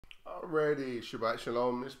Alrighty, Shabbat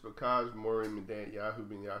Shalom, Mr. Bakaz, Mori Medan Yahu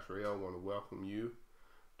Ben Yashrael. I want to welcome you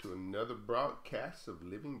to another broadcast of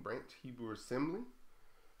Living Branch Hebrew Assembly.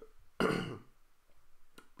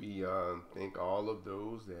 We thank all of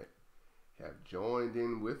those that have joined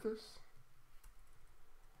in with us.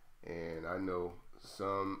 And I know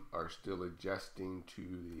some are still adjusting to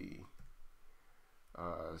the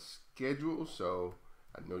schedule, so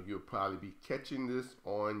I know you'll probably be catching this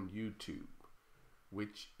on YouTube,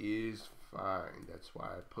 which is fine. That's why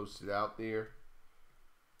I posted out there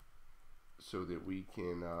so that we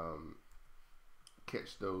can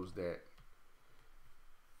catch those that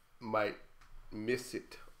might miss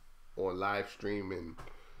it on live stream, and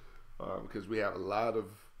because we have a lot of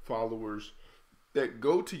followers that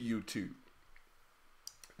go to YouTube.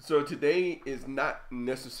 So today is not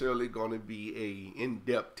necessarily going to be a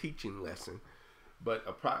in-depth teaching lesson, but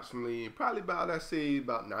approximately, probably about, I say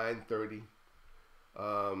about 9:30.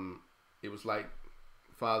 It was like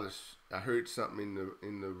I heard something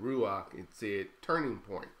in the Ruach. It said turning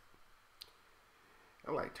point.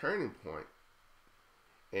 I'm like, turning point.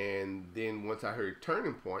 And then once I heard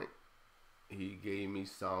turning point, he gave me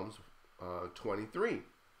Psalms 23.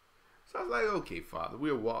 So I was like, okay, Father,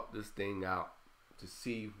 we'll walk this thing out to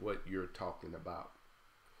see what you're talking about,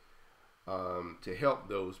 to help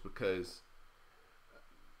those, because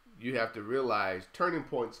you have to realize turning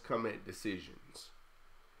points come at decisions.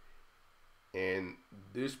 And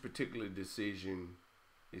this particular decision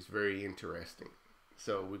is very interesting.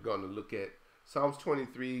 So we're going to look at Psalms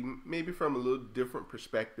 23, maybe from a little different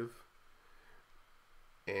perspective,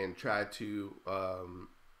 and try to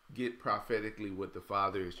get prophetically what the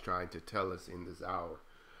Father is trying to tell us in this hour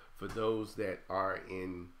for those that are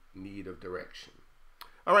in need of direction.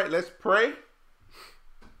 All right, let's pray.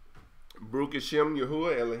 Baruch Hashem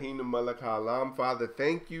Yahuwah Eloheinu Melech Haolam. Father,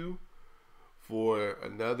 thank you for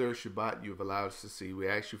another Shabbat you've allowed us to see. We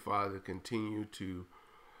ask you, Father, to continue to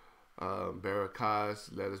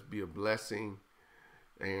barakahs. Let us be a blessing.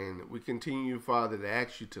 And we continue, Father, to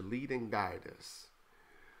ask you to lead and guide us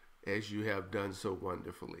as you have done so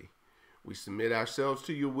wonderfully. We submit ourselves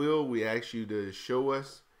to your will. We ask you to show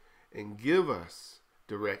us and give us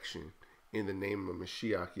direction in the name of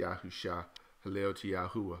Mashiach Yahusha. Hallel to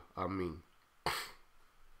Yahuwah. Amen.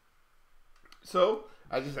 So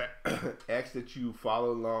I just ask that you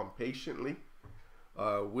follow along patiently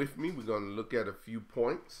with me. We're going to look at a few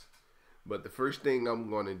points. But the first thing I'm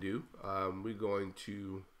going to do, we're going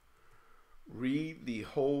to read the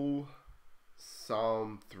whole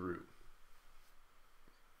psalm through.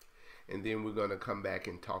 And then we're going to come back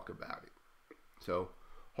and talk about it. So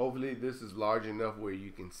hopefully this is large enough where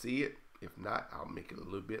you can see it. If not, I'll make it a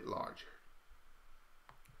little bit larger.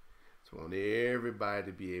 So I want everybody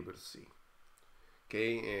to be able to see.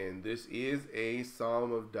 Okay, and this is a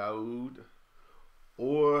Psalm of Dawood,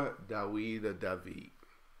 or Dawid, or David,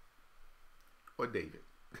 or David.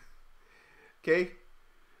 Okay,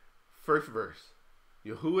 first verse.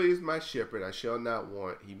 Yahuwah is my shepherd, I shall not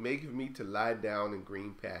want. He maketh me to lie down in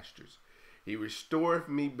green pastures. He restoreth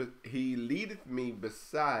me, he leadeth me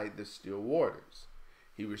beside the still waters.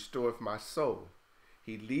 He restoreth my soul.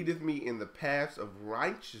 He leadeth me in the paths of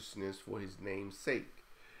righteousness for his name's sake.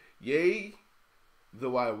 Yea,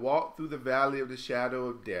 though I walk through the valley of the shadow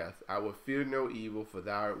of death, I will fear no evil, for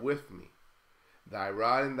thou art with me. Thy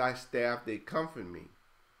rod and thy staff, they comfort me.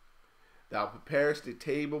 Thou preparest a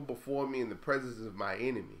table before me in the presence of my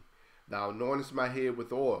enemy. Thou anointest my head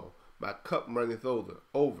with oil. My cup runneth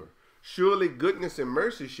over. Surely goodness and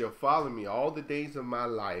mercy shall follow me all the days of my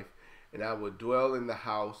life, and I will dwell in the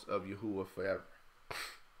house of Yahuwah forever.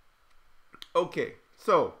 Okay,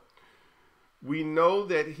 so we know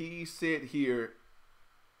that he said here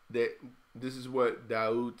that this is what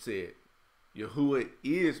Dawood said. Yahuwah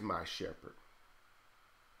is my shepherd.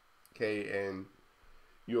 Okay, and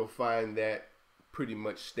you'll find that pretty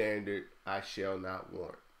much standard, I shall not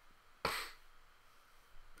want.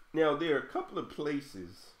 Now, there are a couple of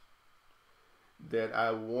places that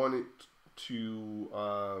I wanted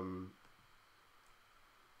to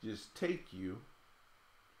just take you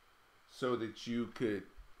so that you could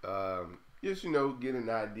just, get an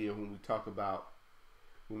idea when we talk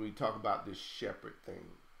about this shepherd thing.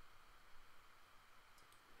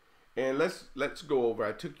 And let's go over.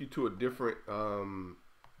 I took you to a different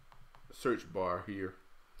search bar here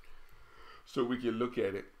so we can look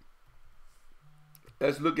at it.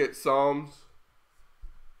 Let's look at Psalms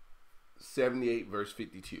 78 verse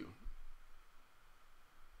 52.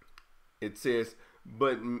 It says,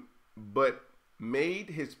 but made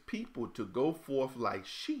his people to go forth like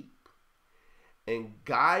sheep, and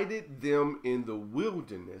guided them in the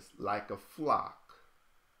wilderness like a flock.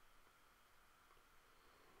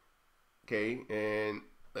 Okay, and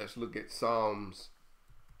let's look at Psalms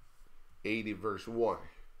 80 verse 1.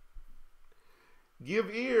 Give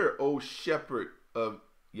ear, O shepherd of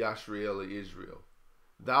Yashrael of Israel,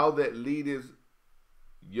 thou that leadest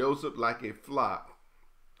Joseph like a flock,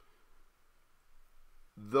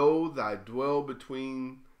 though thy dwell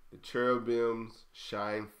between the cherubims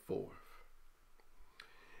shine forth.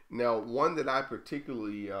 Now, one that I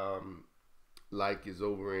particularly like is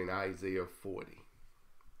over in Isaiah 40,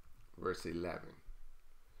 verse 11,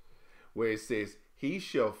 where it says, he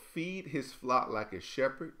shall feed his flock like a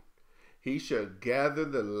shepherd. He shall gather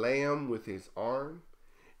the lamb with his arm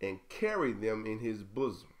and carry them in his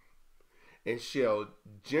bosom, and shall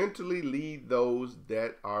gently lead those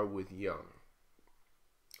that are with young.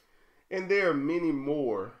 And there are many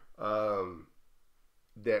more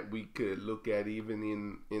that we could look at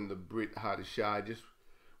even in the Brit Hadashah. I just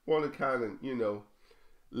want to kind of,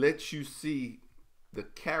 let you see the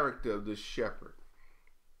character of the shepherd.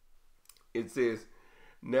 It says,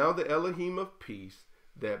 now the Elohim of peace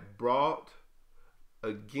that brought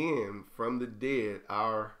again from the dead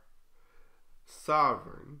our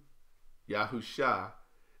sovereign, Yahushua,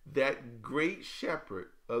 that great shepherd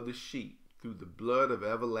of the sheep, through the blood of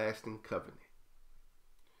everlasting covenant.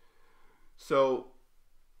 So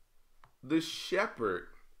the shepherd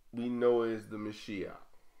we know is the Mashiach.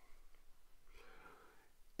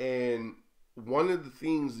 And one of the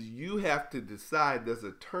things you have to decide, there's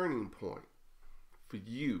a turning point for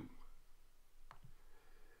you,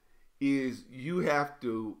 is you have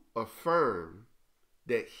to affirm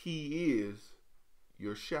that he is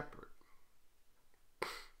your shepherd.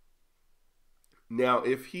 Now,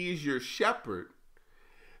 if he is your shepherd,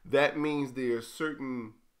 that means there are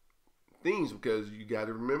certain things, because you got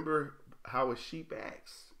to remember how a sheep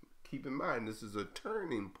acts. Keep in mind, this is a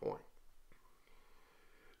turning point.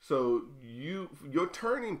 So your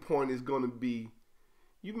turning point is going to be,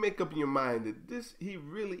 you make up in your mind that he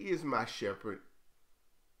really is my shepherd,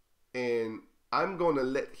 and I'm going to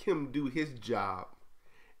let him do his job,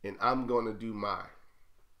 and I'm going to do mine.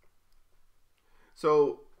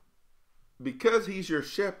 So because he's your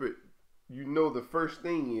shepherd, the first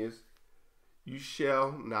thing is, you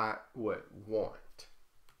shall not want.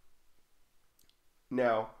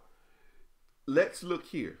 Now, let's look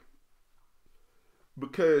here.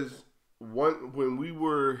 Because when we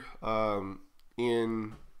were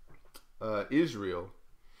in Israel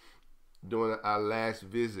during our last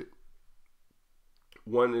visit,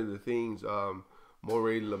 one of the things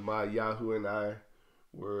Morey Lamayahu and I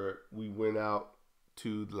we went out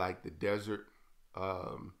to like the desert,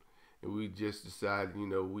 and we just decided, we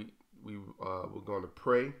were going to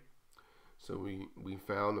pray. So we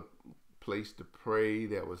found a place to pray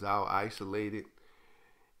that was out isolated,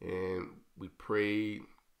 and we prayed.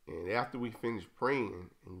 And after we finished praying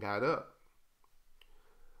and got up,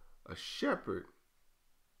 a shepherd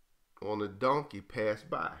on a donkey passed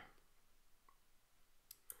by,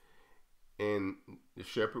 and the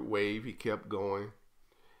shepherd waved. He kept going,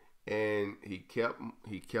 and he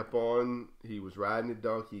kept on. He was riding the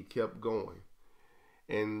donkey. He kept going,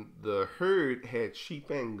 and the herd had sheep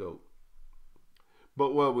and goat.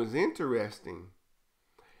 But what was interesting,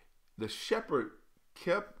 the shepherd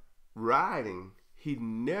kept riding. He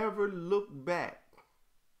never looked back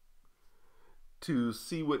to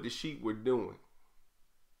see what the sheep were doing.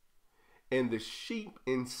 And the sheep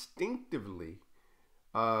instinctively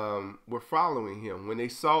were following him. When they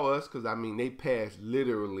saw us, because they passed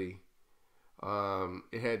literally,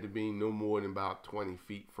 it had to be no more than about 20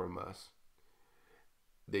 feet from us.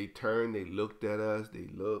 They turned, they looked at us, they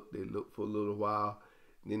looked for a little while.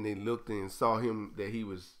 Then they looked and saw him, that he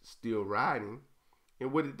was still riding.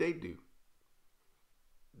 And what did they do?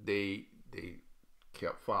 They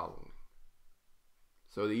kept following.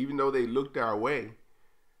 So even though they looked our way,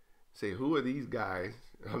 say, who are these guys?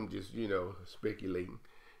 I'm just, speculating.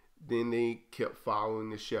 Then they kept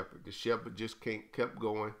following the shepherd. The shepherd just kept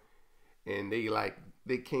going, and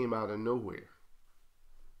they came out of nowhere.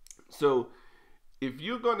 So if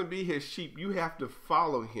you're going to be his sheep, you have to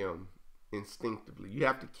follow him instinctively. You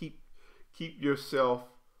have to keep yourself,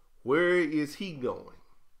 where is he going?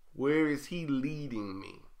 Where is he leading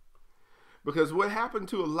me? Because what happened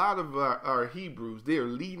to a lot of our Hebrews, they're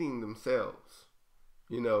leading themselves.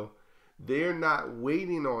 They're not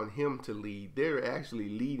waiting on him to lead. They're actually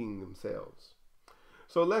leading themselves.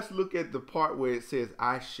 So let's look at the part where it says,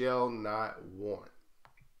 I shall not want.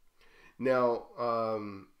 Now,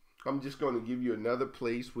 I'm just going to give you another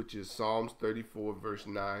place, which is Psalms 34, verse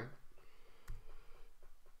 9,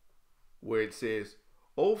 where it says,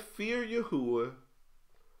 O fear Yahuwah,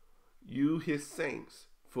 you his saints,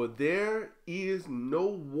 for there is no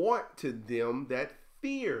want to them that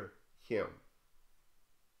fear him.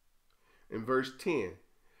 In verse 10,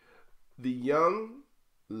 the young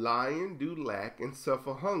lion do lack and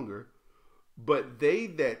suffer hunger, but they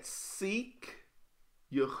that seek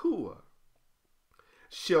Yahuwah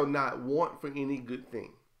shall not want for any good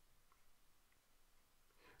thing.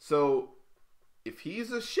 So if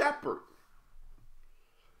he's a shepherd,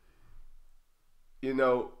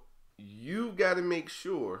 you've got to make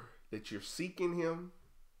sure that you're seeking him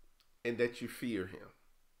and that you fear him.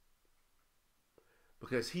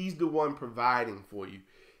 Because he's the one providing for you.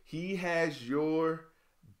 He has your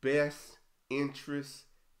best interests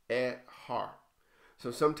at heart. So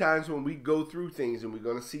sometimes when we go through things, and we're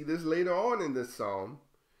going to see this later on in this psalm,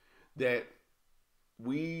 that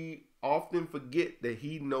we often forget that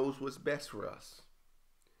he knows what's best for us.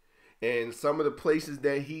 And some of the places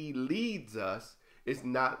that he leads us is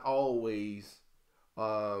not always,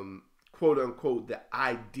 quote unquote, the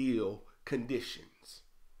ideal conditions.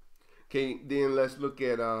 Okay, then let's look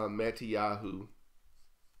at Matthew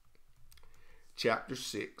chapter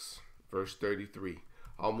 6, verse 33.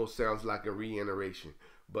 Almost sounds like a reiteration.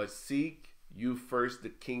 But seek you first the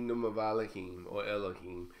kingdom of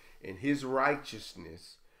Elohim, and his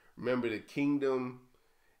righteousness. Remember the kingdom,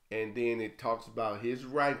 and then it talks about his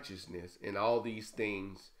righteousness, and all these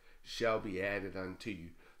things shall be added unto you.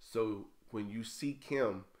 So when you seek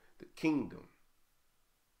him, the kingdom,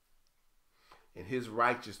 and his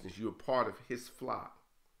righteousness, you're part of his flock.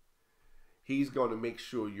 He's going to make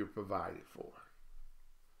sure you're provided for.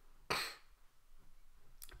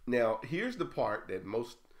 Now, here's the part that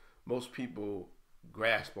most people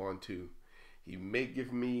grasp onto. He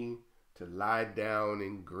maketh me to lie down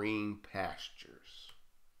in green pastures.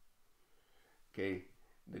 Okay,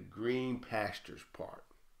 the green pastures part.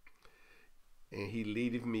 And he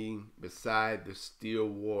leadeth me beside the still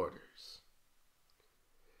waters.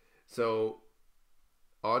 So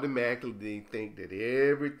automatically they think that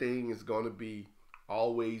everything is going to be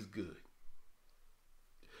always good.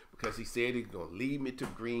 Because he said he's going to lead me to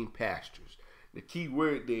green pastures. The key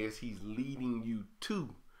word there is he's leading you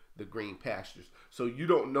to the green pastures. So you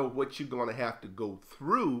don't know what you're going to have to go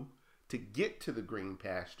through to get to the green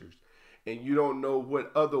pastures. And you don't know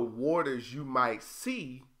what other waters you might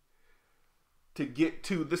see to get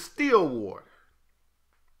to the still water.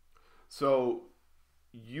 So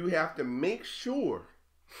you have to make sure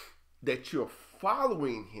that you're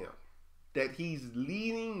following him, that he's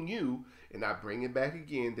leading you, and I bring it back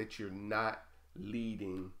again, that you're not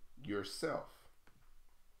leading yourself.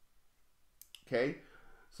 Okay?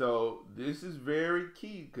 So this is very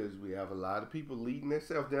key because we have a lot of people leading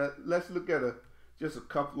themselves. Now let's look at just a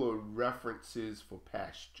couple of references for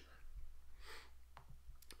pasture.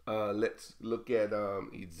 Let's look at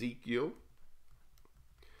Ezekiel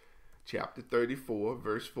chapter 34,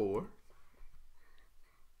 verse 4.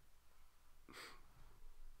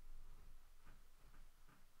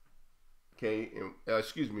 Okay,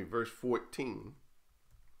 and, verse 14.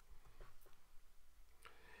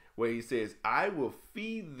 Where he says, I will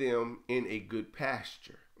feed them in a good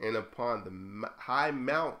pasture, and upon the high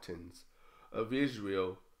mountains of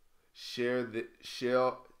Israel shall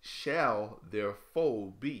their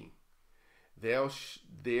fold be. There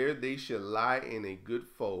they shall lie in a good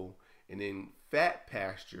fold, and in fat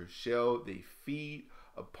pasture shall they feed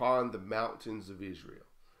upon the mountains of Israel.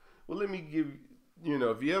 Well, let me give you,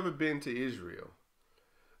 if you ever been to Israel,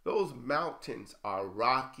 those mountains are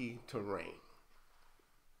rocky terrain.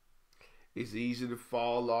 It's easy to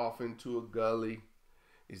fall off into a gully.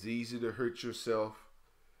 It's easy to hurt yourself.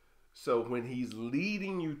 So when he's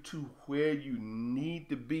leading you to where you need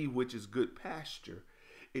to be, which is good pasture,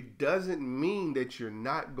 it doesn't mean that you're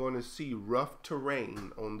not going to see rough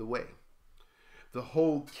terrain on the way. The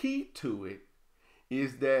whole key to it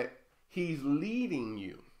is that he's leading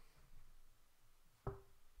you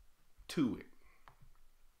to it.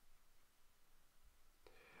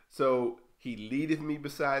 So he leadeth me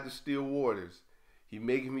beside the still waters. He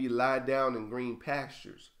maketh me lie down in green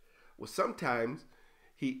pastures. Well, sometimes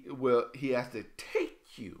he has to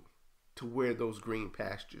take you to where those green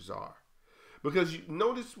pastures are. Because you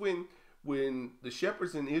notice when the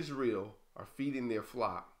shepherds in Israel are feeding their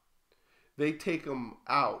flock, they take them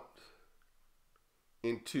out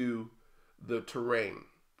into the terrain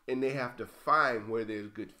and they have to find where there's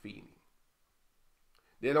good feeding.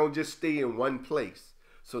 They don't just stay in one place,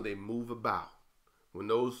 so they move about.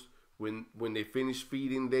 When they finish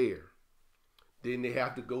feeding there, then they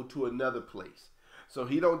have to go to another place. So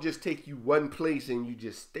he don't just take you one place and you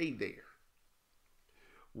just stay there.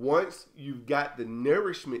 Once you've got the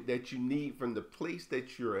nourishment that you need from the place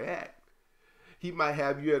that you're at, He might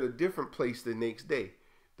have you at a different place the next day.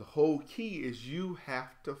 The whole key is you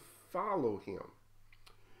have to follow him.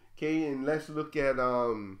 Okay, and let's look at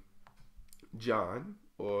John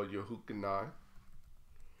or Yehukanan,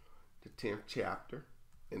 the 10th chapter,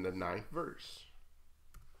 in the 9th verse.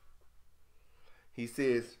 He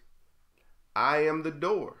says, I am the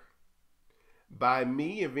door. By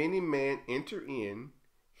me, if any man enter in,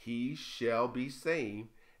 he shall be saved,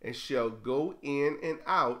 and shall go in and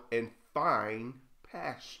out and find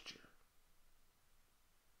pasture.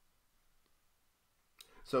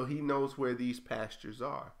 So he knows where these pastures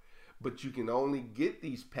are. But you can only get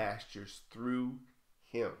these pastures through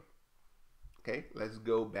him. Okay, let's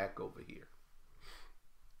go back over here.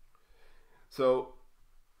 So,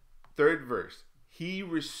 3rd verse. He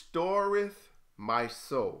restoreth my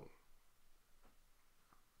soul.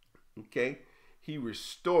 Okay, he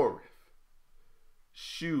restoreth.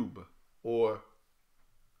 Shub or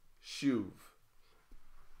shuv.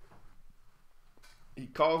 He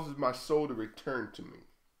causes my soul to return to me.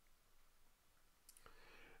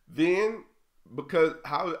 Then, because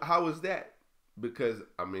how is that? Because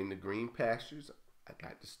I'm in the green pastures, I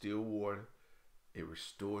got the still water, it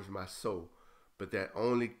restores my soul. But that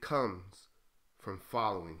only comes from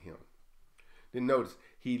following him. Then notice,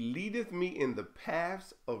 he leadeth me in the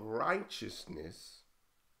paths of righteousness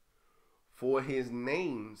for his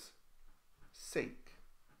name's sake.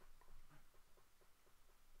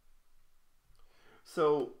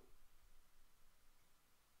 So,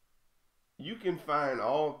 you can find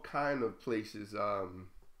all kind of places.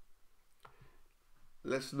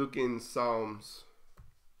 Let's look in Psalms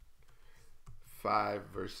 5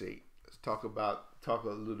 verse 8. Let's talk a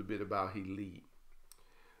little bit about he lead.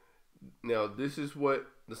 Now this is what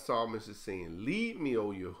the psalmist is saying. Lead me,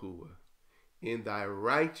 O Yahuwah, in thy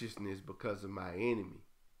righteousness because of my enemy.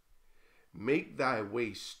 Make thy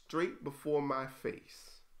way straight before my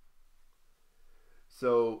face.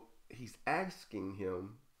 So he's asking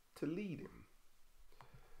him to lead him.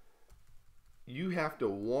 You have to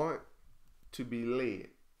want to be led,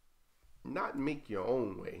 not make your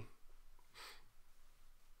own way.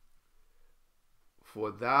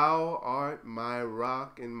 For thou art my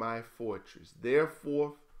rock and my fortress.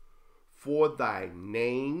 Therefore, for thy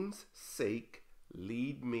name's sake,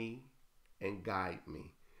 lead me and guide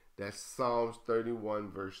me. That's Psalms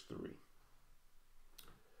 31 verse 3.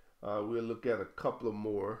 We'll look at a couple of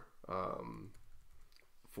more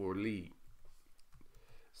for lead.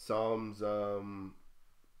 Psalms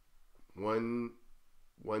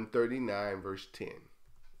 139 verse 10.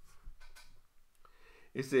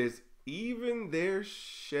 It says, even there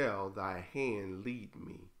shall thy hand lead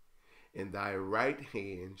me, and thy right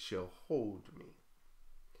hand shall hold me.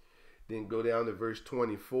 Then go down to verse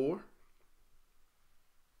 24.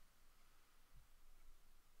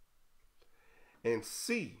 And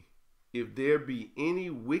see if there be any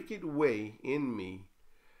wicked way in me,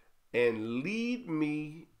 and lead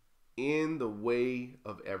me in the way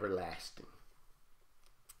of everlasting.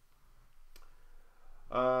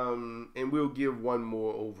 And we'll give one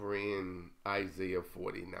more over in Isaiah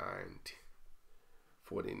 49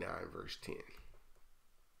 verse 10.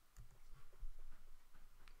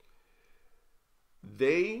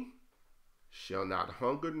 They shall not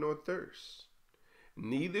hunger nor thirst,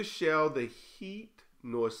 neither shall the heat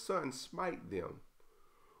nor sun smite them.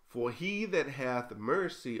 For he that hath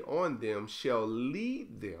mercy on them shall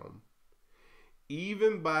lead them,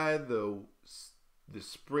 even by the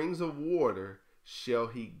springs of water shall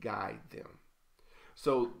he guide them.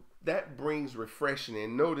 So that brings refreshing.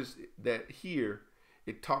 And notice that here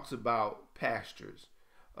it talks about pastures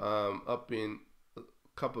up in a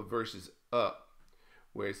couple of verses up,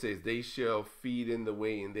 where it says they shall feed in the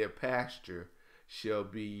way, and their pasture shall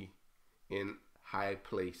be in high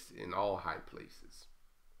place, in all high places.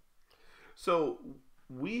 So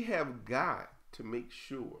we have got to make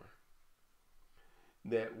sure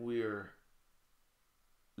that we're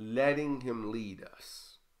letting him lead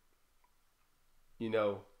us. You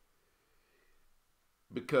know,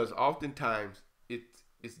 because oftentimes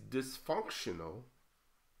it's dysfunctional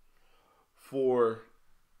for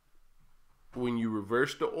when you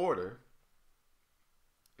reverse the order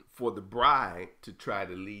for the bride to try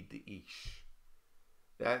to lead the ish.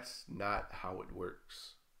 That's not how it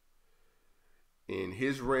works in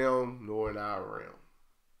his realm nor in our realm.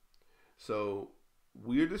 So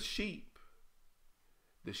we're the sheep.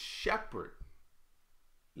 The shepherd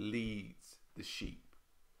leads the sheep.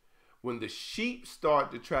 When the sheep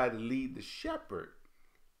start to try to lead the shepherd,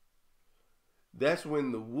 that's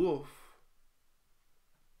when the wolf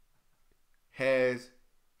has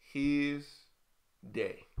his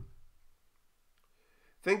day.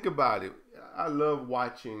 Think about it. I love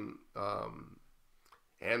watching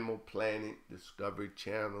Animal Planet, Discovery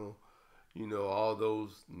Channel, all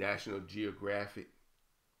those National Geographic.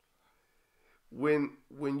 When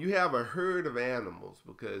you have a herd of animals,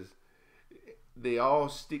 because they all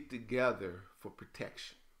stick together for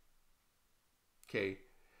protection. Okay,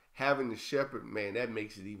 having the shepherd, man, that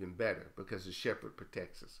makes it even better because the shepherd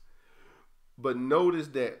protects us. But notice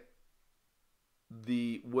that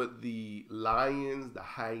what the lions, the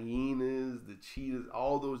hyenas, the cheetahs,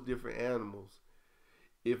 all those different animals,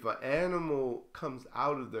 if an animal comes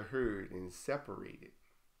out of the herd and is separated,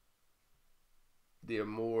 they're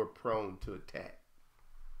more prone to attack.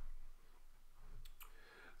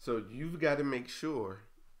 So you've got to make sure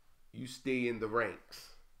you stay in the ranks.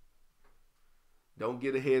 Don't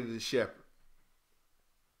get ahead of the shepherd.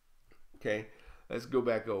 Okay, let's go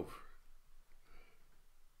back over.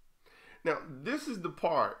 Now, this is the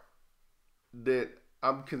part that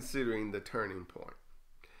I'm considering the turning point.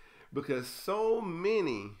 Because so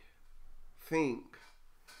many think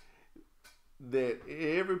that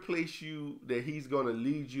every place that he's going to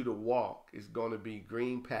lead you to walk is going to be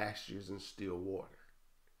green pastures and still water.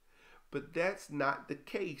 But that's not the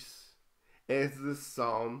case as the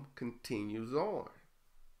psalm continues on.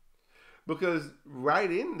 Because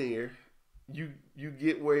right in there, you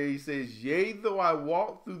get where he says, yea, though I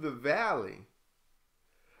walk through the valley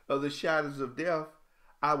of the shadows of death,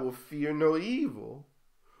 I will fear no evil,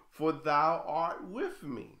 for thou art with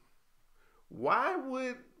me. Why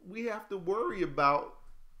would we have to worry about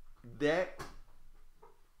that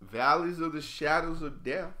valleys of the shadows of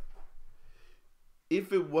death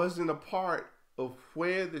if it wasn't a part of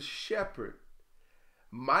where the shepherd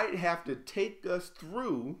might have to take us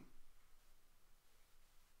through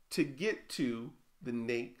to get to the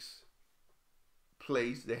next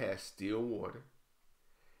place that has still water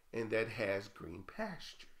and that has green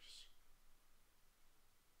pastures?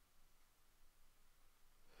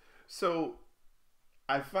 So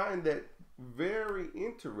I find that very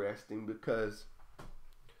interesting because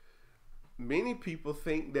many people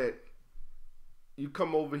think that you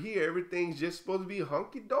come over here, everything's just supposed to be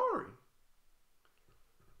hunky-dory.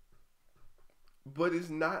 But it's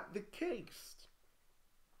not the case.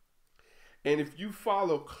 And if you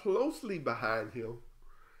follow closely behind him,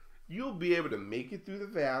 you'll be able to make it through the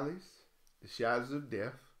valleys, the shadows of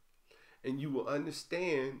death, and you will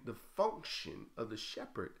understand the function of the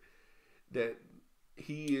shepherd, that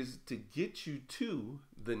he is to get you to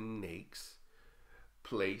the next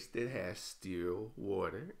place that has still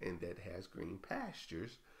water and that has green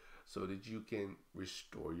pastures so that you can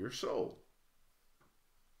restore your soul.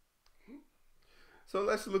 So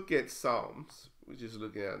let's look at Psalms. We're just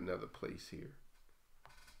looking at another place here.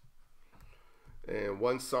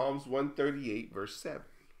 And Psalms 138, verse 7.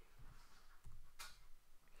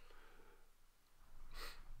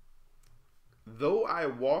 Though I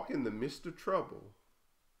walk in the midst of trouble,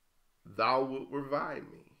 thou wilt revive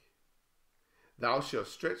me. Thou shalt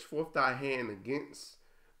stretch forth thy hand against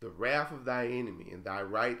the wrath of thy enemy, and thy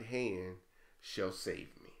right hand shall save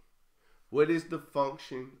me. What is the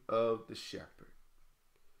function of the shepherd?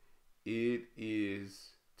 It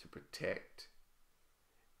is to protect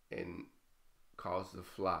and cause the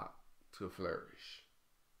flock to flourish.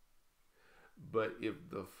 But if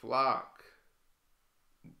the flock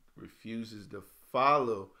refuses to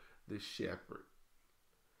follow the shepherd,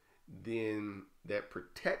 then that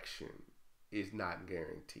protection is not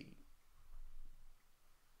guaranteed.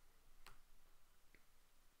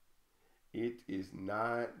 It is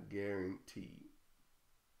not guaranteed.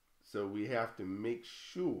 So we have to make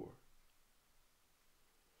sure,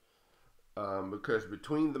 because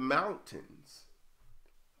between the mountains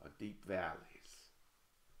are deep valleys.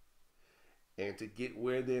 And to get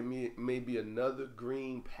where there may be another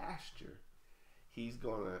green pasture, he's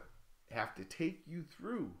going to have to take you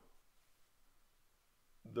through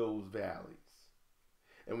those valleys.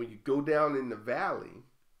 And when you go down in the valley,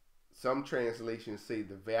 some translations say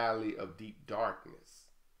the valley of deep darkness.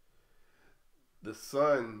 The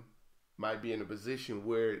sun might be in a position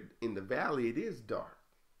where in the valley it is dark.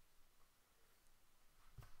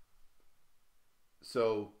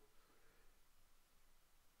 So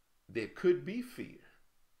there could be fear,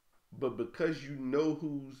 but because you know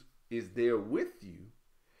who is there with you,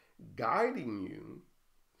 guiding you,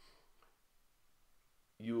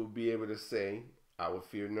 you will be able to say, I will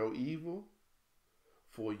fear no evil,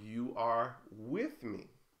 for you are with me.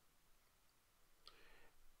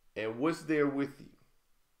 And what's there with you?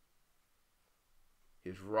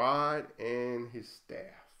 His rod and his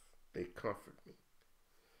staff, they comfort me.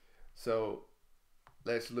 So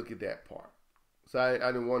let's look at that part. So I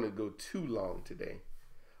didn't want to go too long today.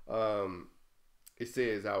 It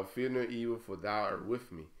says, I will fear no evil, for thou art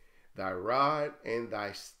with me. Thy rod and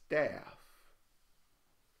thy staff,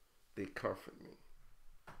 they comfort me.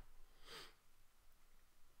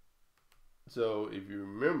 So if you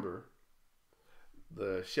remember,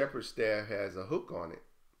 the shepherd's staff has a hook on it.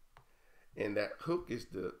 And that hook is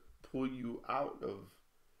to pull you out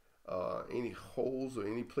of any holes or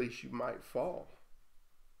any place you might fall.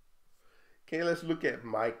 Okay, let's look at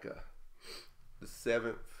Micah, the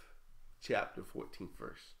 7th chapter, 14th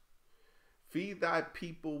verse. Feed thy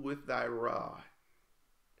people with thy rod,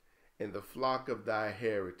 and the flock of thy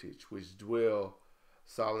heritage, which dwell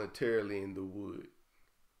solitarily in the wood,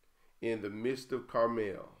 in the midst of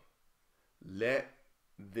Carmel. Let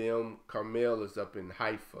them, Carmel is up in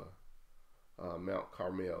Haifa, Mount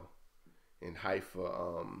Carmel in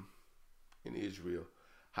Haifa, in Israel.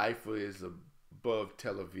 Haifa is above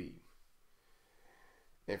Tel Aviv.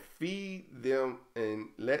 And feed them, and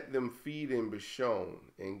let them feed in Bashan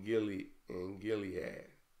and Gilead,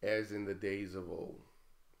 as in the days of old.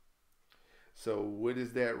 So what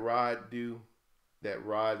does that rod do? That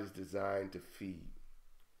rod is designed to feed,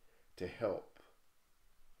 to help.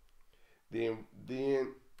 Then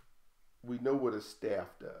we know what a staff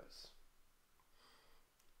does.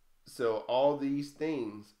 So all these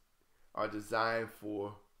things are designed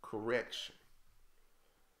for correction.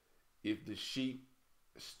 If the sheep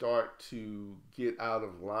start to get out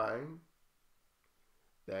of line,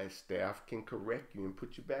 that staff can correct you and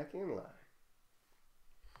put you back in line.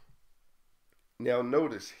 Now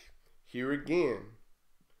notice, here again,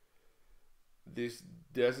 this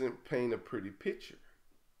doesn't paint a pretty picture.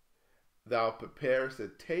 Thou preparest a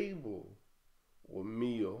table or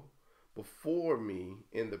meal before me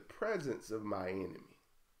in the presence of my enemy.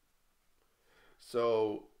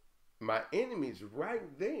 So my enemy is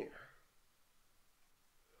right there.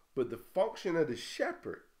 But the function of the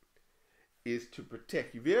shepherd is to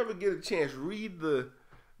protect you. If you ever get a chance, read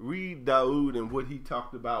Daoud and what he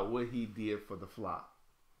talked about, what he did for the flock.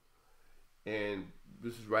 And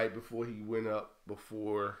this is right before he went up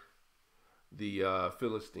before the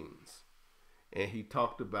Philistines. And he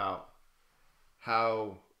talked about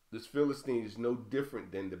how this Philistine is no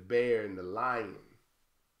different than the bear and the lion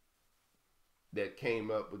that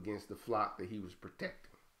came up against the flock that he was protecting.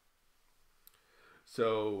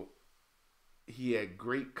 So he had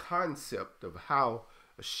great concept of how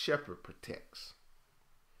a shepherd protects.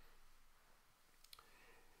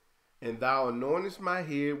 And thou anointest my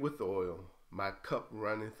head with oil, my cup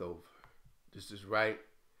runneth over. This is right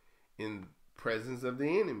in presence of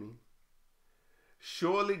the enemy.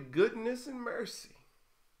 Surely goodness and mercy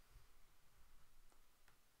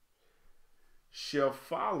shall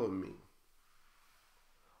follow me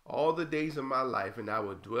all the days of my life, and I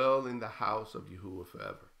will dwell in the house of Yahuwah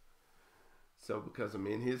forever. So because I'm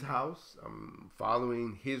in his house, I'm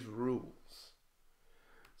following his rules.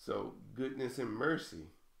 So goodness and mercy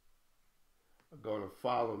are going to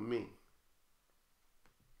follow me.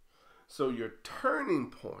 So your turning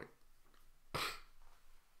point,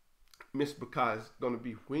 Miss Bakai, is going to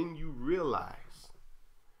be when you realize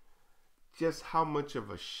just how much of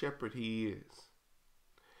a shepherd he is.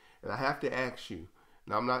 And I have to ask you,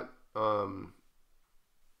 and I'm not,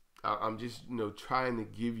 I'm just, trying to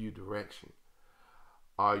give you direction.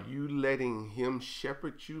 Are you letting him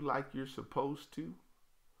shepherd you like you're supposed to?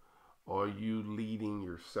 Or are you leading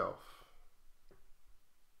yourself?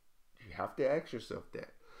 You have to ask yourself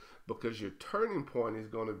that. Because your turning point is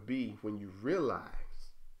going to be when you realize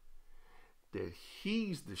that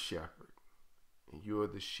he's the shepherd and you're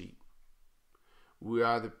the sheep. We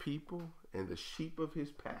are the people and the sheep of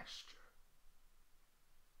his pasture.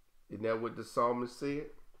 Isn't that what the psalmist said?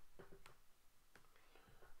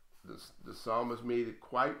 The psalmist made it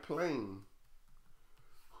quite plain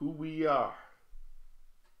who we are.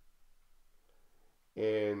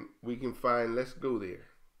 And we can find, let's go there.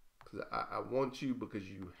 Because I want you, because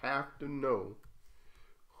you have to know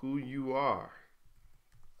who you are.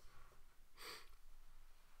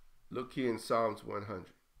 Look here in Psalms 100.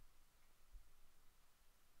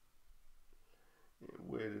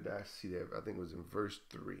 Where did I see that? I think it was in verse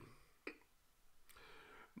 3.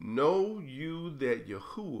 Know you that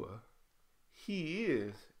Yahuwah, he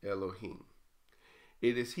is Elohim.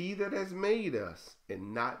 It is he that has made us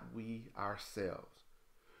and not we ourselves.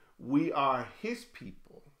 We are his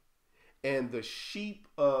people and the sheep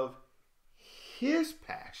of his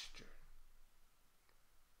pasture.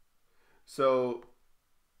 So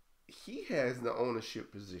he has the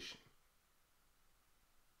ownership position.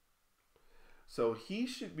 So he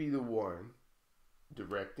should be the one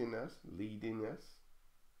directing us, leading us.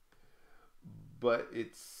 But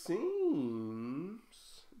it seems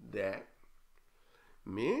that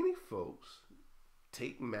many folks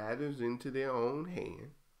take matters into their own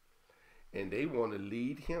hand and they want to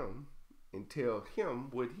lead him and tell him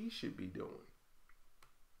what he should be doing.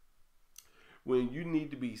 When you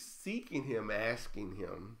need to be seeking him, asking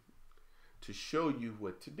him to show you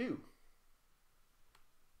what to do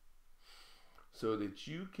so that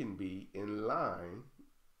you can be in line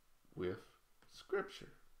with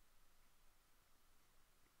Scripture.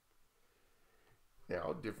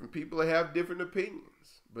 Now, different people have different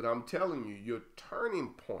opinions, but I'm telling you, your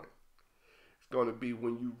turning point is going to be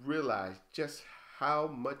when you realize just how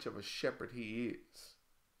much of a shepherd he is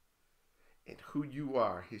and who you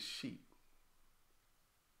are, his sheep,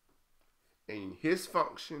 and his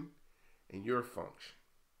function and your function,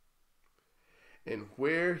 and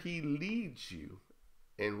where he leads you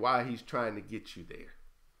and why he's trying to get you there.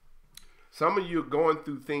 Some of you are going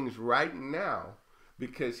through things right now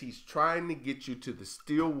because he's trying to get you to the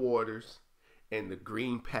still waters and the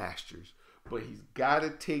green pastures, but he's got to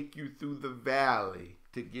take you through the valley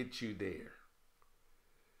to get you there.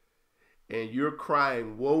 And you're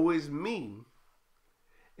crying, woe is me,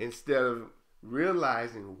 instead of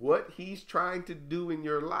realizing what he's trying to do in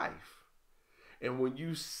your life. And when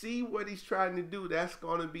you see what he's trying to do, that's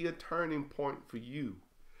going to be a turning point for you,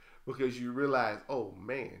 because you realize, oh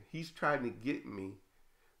man, he's trying to get me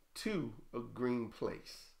to a green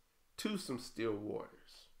place, to some still waters.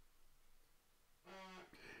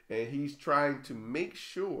 And he's trying to make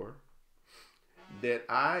sure that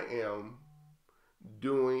I am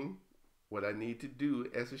doing what I need to do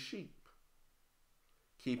as a sheep,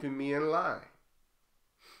 keeping me in line.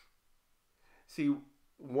 See,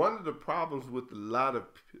 one of the problems with a lot of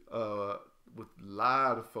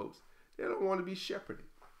folks, they don't want to be shepherded.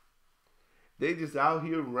 They just out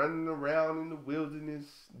here running around in the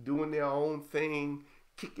wilderness, doing their own thing,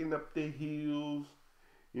 kicking up their heels,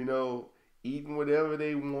 eating whatever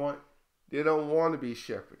they want. They don't want to be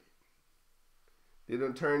shepherded. They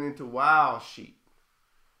don't turn into wild sheep,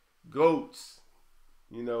 goats,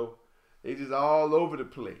 they just all over the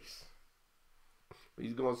place. But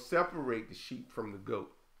he's going to separate the sheep from the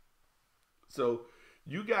goat. So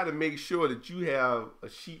you got to make sure that you have a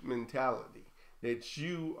sheep mentality, that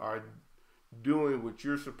you are doing what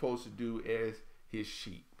you're supposed to do as his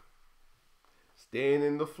sheep. Staying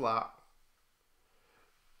in the flock,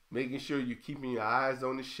 making sure you're keeping your eyes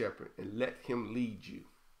on the shepherd and let him lead you.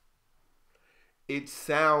 It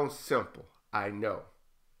sounds simple, I know,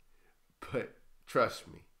 but trust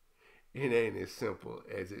me, it ain't as simple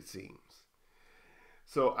as it seems.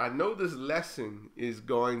 So I know this lesson is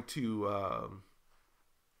going to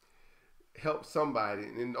help somebody.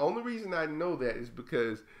 And the only reason I know that is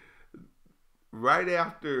because right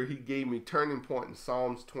after he gave me turning point in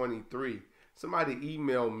Psalms 23, somebody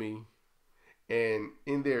emailed me, and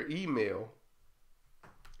in their email,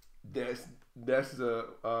 that's a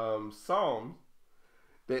psalm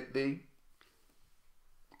that they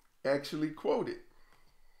actually quoted,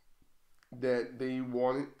 that they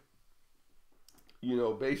wanted,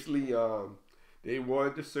 basically they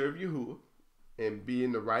wanted to serve Yahuwah and be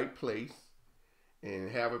in the right place and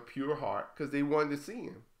have a pure heart because they wanted to see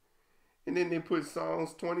him. And then they put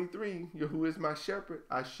Psalms 23, Yahuwah is my shepherd,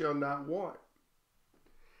 I shall not want.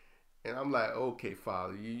 And I'm like, okay,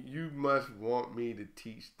 Father, you must want me to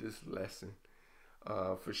teach this lesson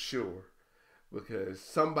for sure, because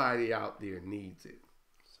somebody out there needs it.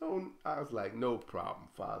 So I was like, no problem,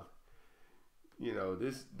 Father.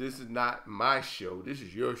 This is not my show. This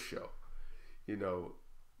is your show. You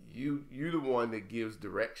the one that gives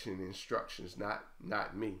direction and instructions,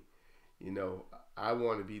 not me. I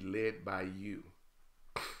want to be led by you.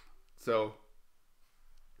 So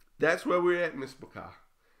that's where we're at, Miss Bakah.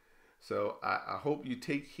 So I hope you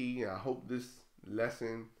take heed. I hope this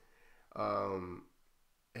lesson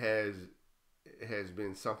has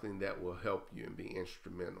been something that will help you and be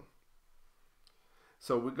instrumental.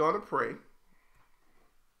 So we're going to pray.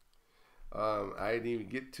 I didn't even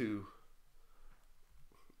get to,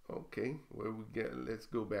 okay, let's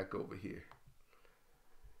go back over here.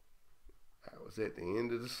 I was at the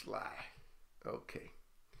end of the slide. Okay.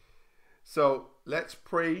 So let's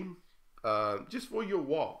pray just for your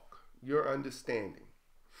walk, your understanding.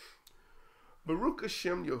 Baruch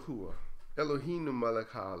Hashem Yahuwah, Eloheinu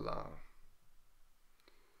Melech HaOlam.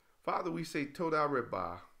 Father, we say Todah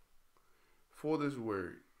Rabbah for this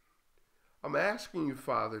word. I'm asking you,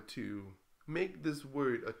 Father, to make this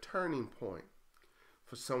word a turning point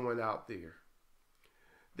for someone out there.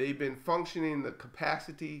 They've been functioning in the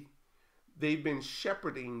capacity, they've been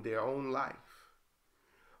shepherding their own life.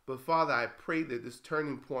 But Father, I pray that this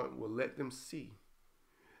turning point will let them see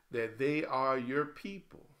that they are your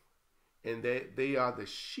people and that they are the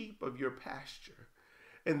sheep of your pasture,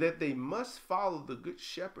 and that they must follow the good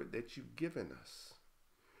shepherd that you've given us.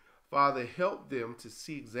 Father, help them to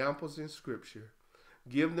see examples in Scripture.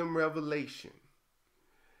 Give them revelation.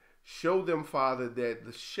 Show them, Father, that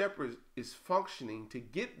the shepherd is functioning to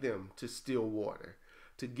get them to still water,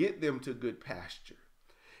 to get them to good pasture.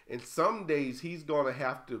 And some days he's going to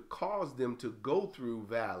have to cause them to go through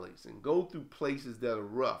valleys and go through places that are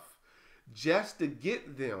rough, just to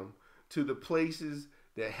get them to the places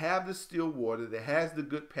that have the still water, that has the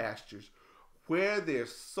good pastures, where their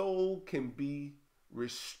soul can be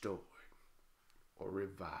restored or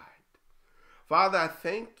revived. Father, I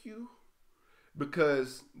thank you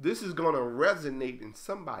because this is going to resonate in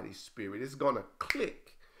somebody's spirit. It's going to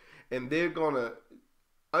click, and they're going to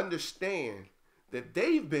understand that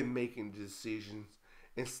they've been making decisions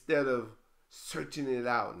instead of searching it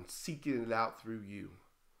out and seeking it out through you.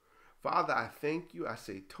 Father, I thank you. I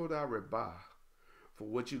say Toda Reba for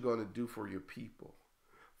what you're going to do for your people.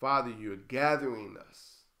 Father, you're gathering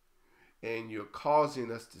us and you're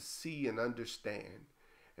causing us to see and understand.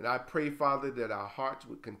 And I pray, Father, that our hearts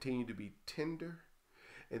would continue to be tender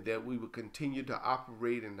and that we would continue to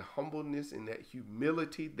operate in the humbleness and that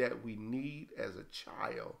humility that we need as a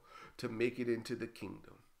child to make it into the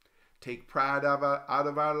kingdom. Take pride out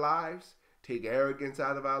of our lives. Take arrogance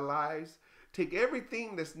out of our lives. Take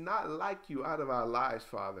everything that's not like you out of our lives,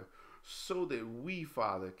 Father, so that we,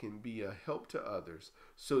 Father, can be a help to others,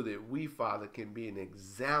 so that we, Father, can be an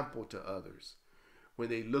example to others. When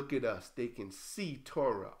they look at us, they can see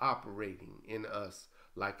Torah operating in us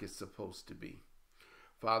like it's supposed to be.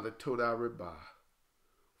 Father, Toda Reba,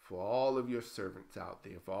 for all of your servants out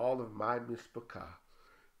there, for all of my mishpachah,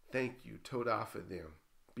 thank you, Toda, for them.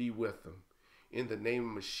 Be with them. In the name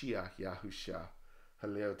of Mashiach Yahusha,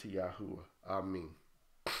 Hallel to Yahuwah. Amen.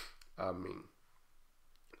 Amen.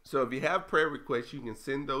 So if you have prayer requests, you can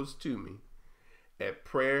send those to me at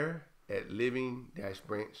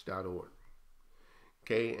prayer@living-branch.org.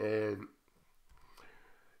 Okay, and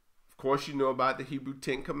of course you know about the Hebrew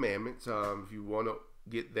 10 Commandments. If you want to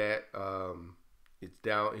get that, it's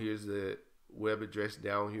down. Here's the web address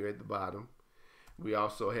down here at the bottom. We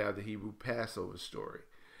also have the Hebrew Passover story,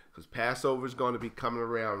 because Passover is going to be coming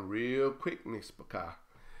around real quick, Mishpachah.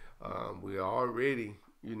 We're already,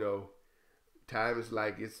 time is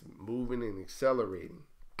like it's moving and accelerating.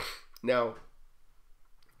 Now,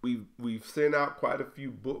 we've sent out quite a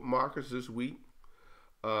few bookmarkers this week.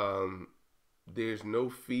 There's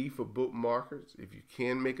no fee for bookmarkers. If you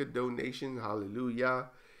can make a donation,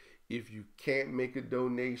 hallelujah. If you can't make a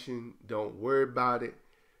donation, don't worry about it.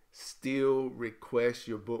 Still request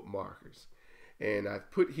your bookmarkers. And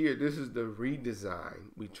I've put here, this is the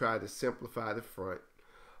redesign. We try to simplify the front.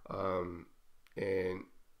 And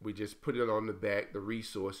we just put it on the back, the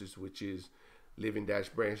resources, which is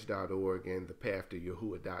living-branch.org and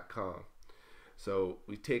thepathtoyahuwah.com. So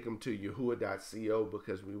we take them to yahuwah.co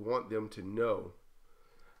because we want them to know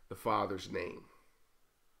the Father's name,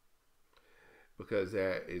 because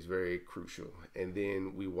that is very crucial. And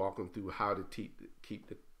then we walk them through how to keep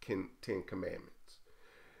the 10 Commandments.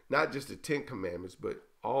 Not just the 10 Commandments, but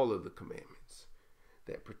all of the commandments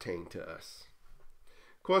that pertain to us.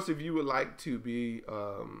 Of course, if you would like to be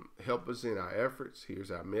help us in our efforts, here's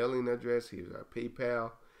our mailing address, here's our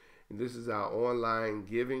PayPal, and this is our online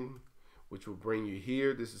giving, which will bring you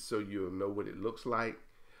here. This is so you'll know what it looks like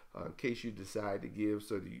in case you decide to give,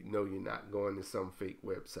 so that you know you're not going to some fake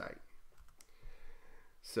website.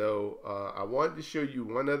 So I wanted to show you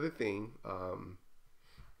one other thing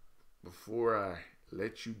before I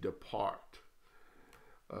let you depart.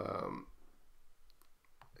 Let's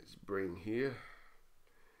bring here.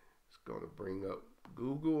 It's going to bring up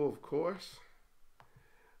Google, of course.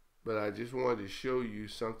 But I just wanted to show you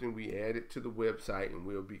something we added to the website, and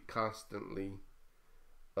we'll be constantly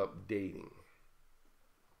updating.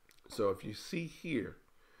 So if you see here,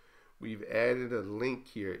 we've added a link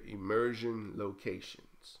here, immersion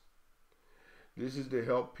locations. This is to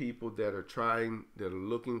help people that are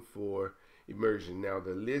looking for immersion. Now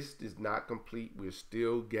the list is not complete. We're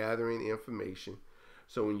still gathering information.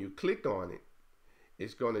 So when you click on it,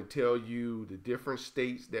 it's going to tell you the different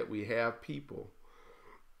states that we have people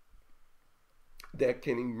that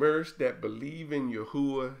can immerse, that believe in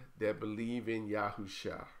Yahuwah, that believe in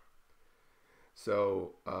Yahusha.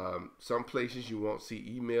 So some places you won't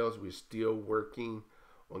see emails. We're still working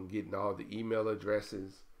on getting all the email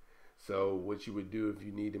addresses. So what you would do if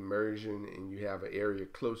you need immersion and you have an area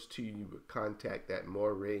close to you, you would contact that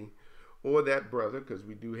moray or that brother, because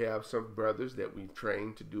we do have some brothers that we've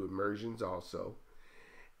trained to do immersions also.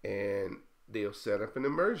 And they'll set up an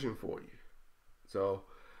immersion for you. So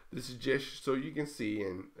This is just so you can see,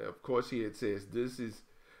 and of course here it says this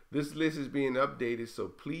list is being updated, so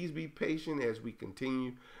please be patient as we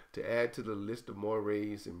continue to add to the list of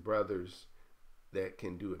morays and brothers that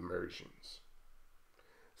can do immersions.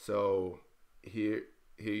 So here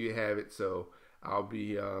you have it. So I'll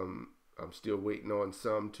be I'm still waiting on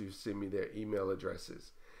some to send me their email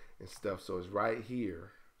addresses and stuff. So it's right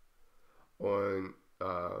here on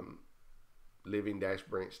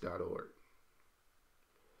living-branch.org.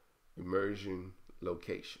 Immersion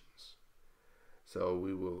locations. So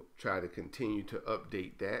we will try to continue to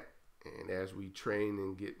update that, and as we train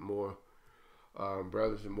and get more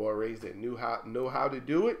brothers and morays that know how to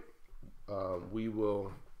do it, we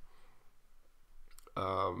will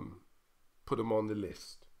put them on the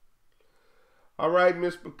list. All right,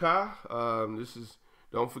 Miss Baka.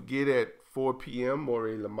 Don't forget at 4 p.m.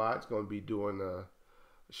 Moray Lamott's going to be doing a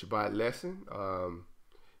Shabbat lesson.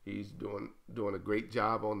 He's doing a great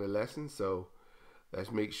job on the lesson, so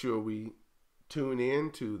let's make sure we tune in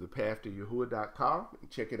to thepathtoyahuwah.com and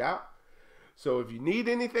check it out. So if you need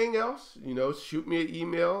anything else, shoot me an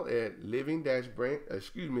email at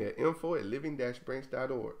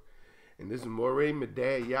info@living-branch.org. And this is Moray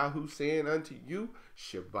Medad Yahoo saying unto you,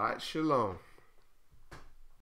 Shabbat Shalom.